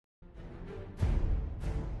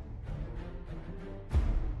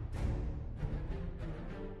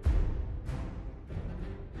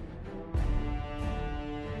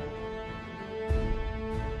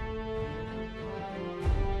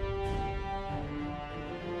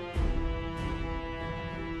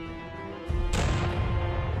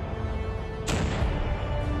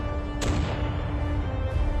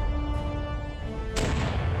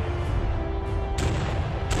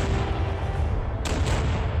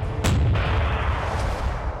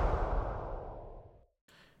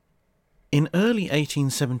In early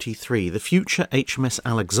 1873, the future HMS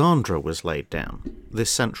Alexandra was laid down. This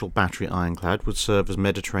central battery ironclad would serve as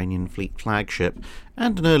Mediterranean Fleet flagship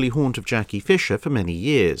and an early haunt of Jackie Fisher for many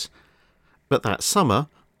years. But that summer,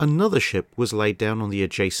 another ship was laid down on the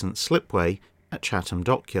adjacent slipway at Chatham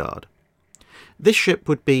Dockyard. This ship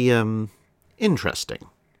would be, interesting.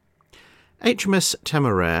 HMS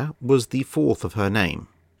Temeraire was the fourth of her name,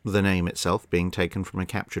 the name itself being taken from a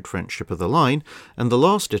captured French ship of the line, and the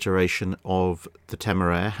last iteration of the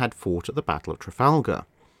Temeraire had fought at the Battle of Trafalgar.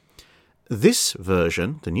 This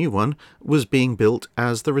version, the new one, was being built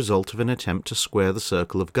as the result of an attempt to square the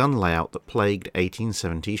circle of gun layout that plagued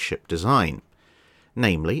 1870s ship design.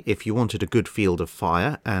 Namely, if you wanted a good field of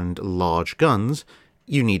fire and large guns,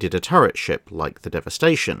 you needed a turret ship like the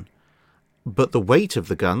Devastation. But the weight of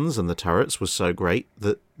the guns and the turrets was so great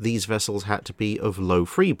that these vessels had to be of low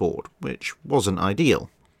freeboard, which wasn't ideal.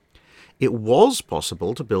 It was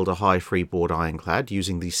possible to build a high freeboard ironclad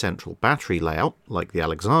using the central battery layout, like the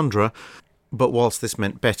Alexandra, but whilst this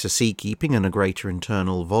meant better seakeeping and a greater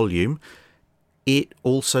internal volume, it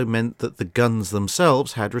also meant that the guns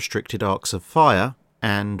themselves had restricted arcs of fire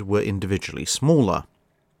and were individually smaller.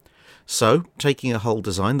 So, taking a hull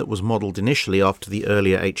design that was modelled initially after the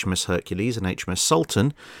earlier HMS Hercules and HMS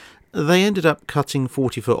Sultan, they ended up cutting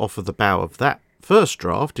 40 foot off of the bow of that first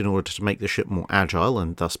draft in order to make the ship more agile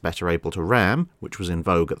and thus better able to ram, which was in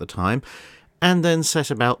vogue at the time, and then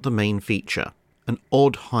set about the main feature, an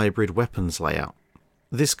odd hybrid weapons layout.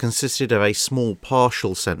 This consisted of a small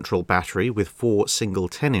partial central battery with 4 single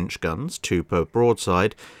 10-inch guns, 2 per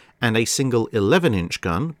broadside, and a single 11-inch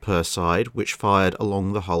gun per side which fired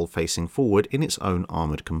along the hull facing forward in its own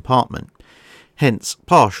armoured compartment. Hence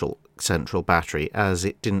partial central battery, as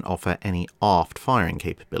it didn't offer any aft firing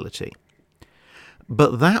capability.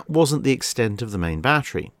 But that wasn't the extent of the main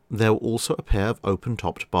battery. There were also a pair of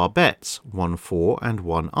open-topped barbettes, one fore and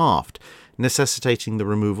one aft, necessitating the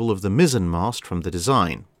removal of the mizzen mast from the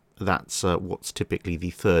design. That's what's typically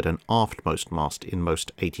the third and aftmost mast in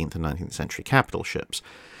most 18th and 19th century capital ships.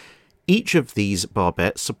 Each of these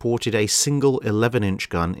barbettes supported a single 11-inch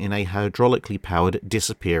gun in a hydraulically powered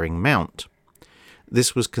disappearing mount.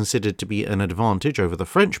 This was considered to be an advantage over the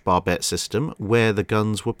French barbette system, where the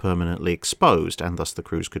guns were permanently exposed, and thus the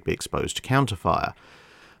crews could be exposed to counterfire.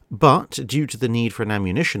 But, due to the need for an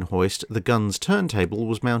ammunition hoist, the gun's turntable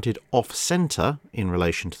was mounted off-centre in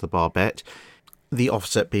relation to the barbette, the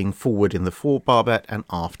offset being forward in the fore barbette and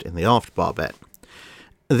aft in the aft barbette.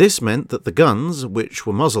 This meant that the guns, which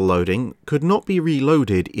were muzzle loading, could not be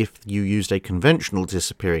reloaded if you used a conventional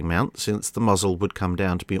disappearing mount, since the muzzle would come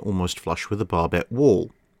down to be almost flush with the barbette wall.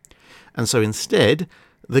 And so instead,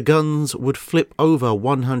 the guns would flip over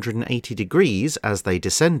 180 degrees as they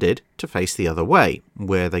descended to face the other way,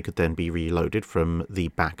 where they could then be reloaded from the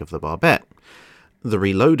back of the barbette. The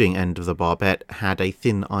reloading end of the barbette had a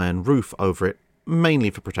thin iron roof over it, mainly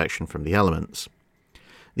for protection from the elements.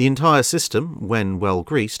 The entire system, when well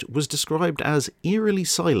greased, was described as eerily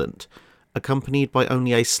silent, accompanied by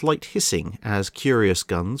only a slight hissing as curious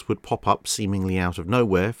guns would pop up seemingly out of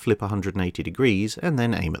nowhere, flip 180 degrees, and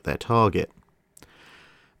then aim at their target.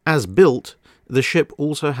 As built, the ship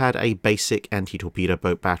also had a basic anti-torpedo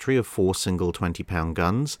boat battery of 4 single 20-pound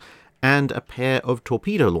guns, and a pair of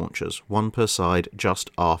torpedo launchers, one per side just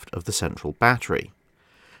aft of the central battery.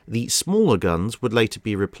 The smaller guns would later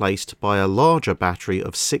be replaced by a larger battery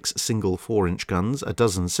of 6 single 4-inch guns, a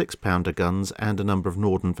dozen 6-pounder guns, and a number of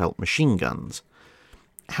Nordenfeldt machine guns.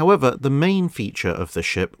 However, the main feature of the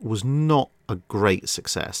ship was not a great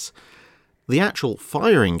success. The actual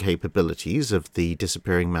firing capabilities of the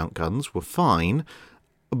disappearing mount guns were fine,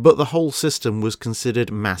 but the whole system was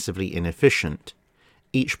considered massively inefficient.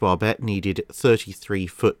 Each barbette needed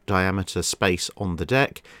 33-foot diameter space on the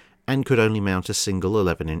deck, and could only mount a single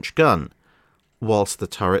 11-inch gun, whilst the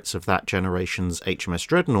turrets of that generation's HMS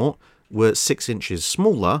Dreadnought were 6 inches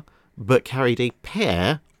smaller, but carried a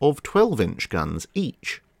pair of 12-inch guns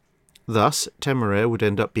each. Thus, Temeraire would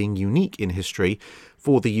end up being unique in history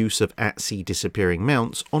for the use of at-sea disappearing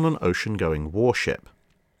mounts on an ocean-going warship.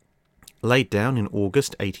 Laid down in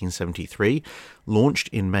August 1873, launched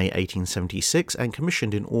in May 1876, and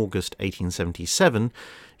commissioned in August 1877,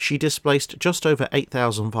 she displaced just over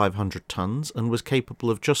 8,500 tons and was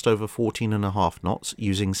capable of just over 14.5 knots,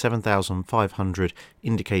 using 7,500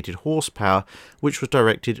 indicated horsepower, which was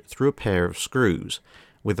directed through a pair of screws,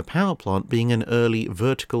 with the power plant being an early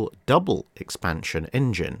vertical double expansion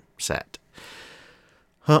engine set.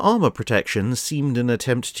 Her armour protection seemed an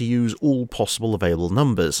attempt to use all possible available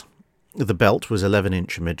numbers. The belt was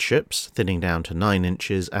 11-inch amidships, thinning down to 9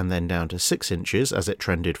 inches and then down to 6 inches as it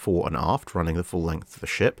trended fore and aft, running the full length of the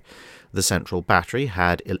ship. The central battery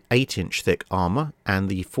had 8-inch thick armour, and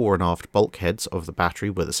the fore and aft bulkheads of the battery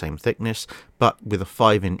were the same thickness, but with a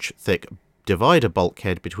 5-inch thick divider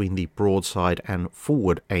bulkhead between the broadside and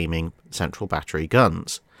forward-aiming central battery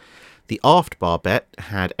guns. The aft barbette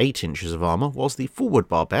had 8 inches of armour, whilst the forward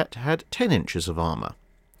barbette had 10 inches of armour.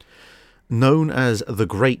 Known as the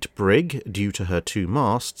Great Brig due to her 2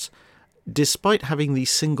 masts, despite having the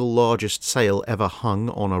single largest sail ever hung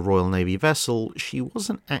on a Royal Navy vessel, she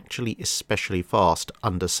wasn't actually especially fast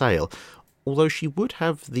under sail, although she would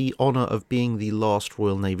have the honour of being the last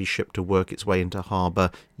Royal Navy ship to work its way into harbour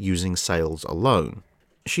using sails alone.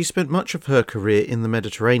 She spent much of her career in the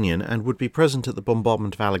Mediterranean and would be present at the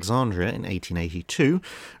bombardment of Alexandria in 1882,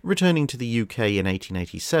 returning to the UK in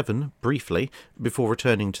 1887, briefly, before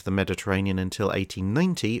returning to the Mediterranean until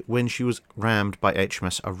 1890, when she was rammed by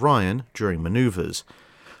HMS Orion during manoeuvres.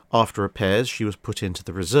 After repairs, she was put into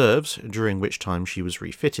the reserves, during which time she was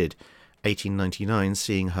refitted, 1899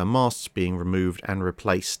 seeing her masts being removed and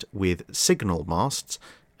replaced with signal masts,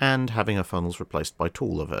 and having her funnels replaced by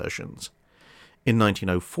taller versions. In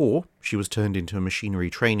 1904, she was turned into a machinery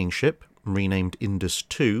training ship, renamed Indus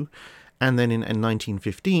II, and then in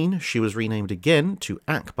 1915 she was renamed again to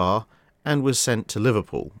Akbar and was sent to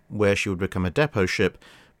Liverpool, where she would become a depot ship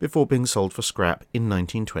before being sold for scrap in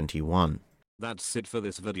 1921. That's it for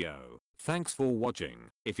this video. Thanks for watching.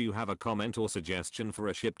 If you have a comment or suggestion for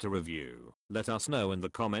a ship to review, let us know in the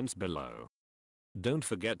comments below. Don't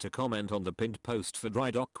forget to comment on the pinned post for dry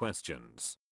dock questions.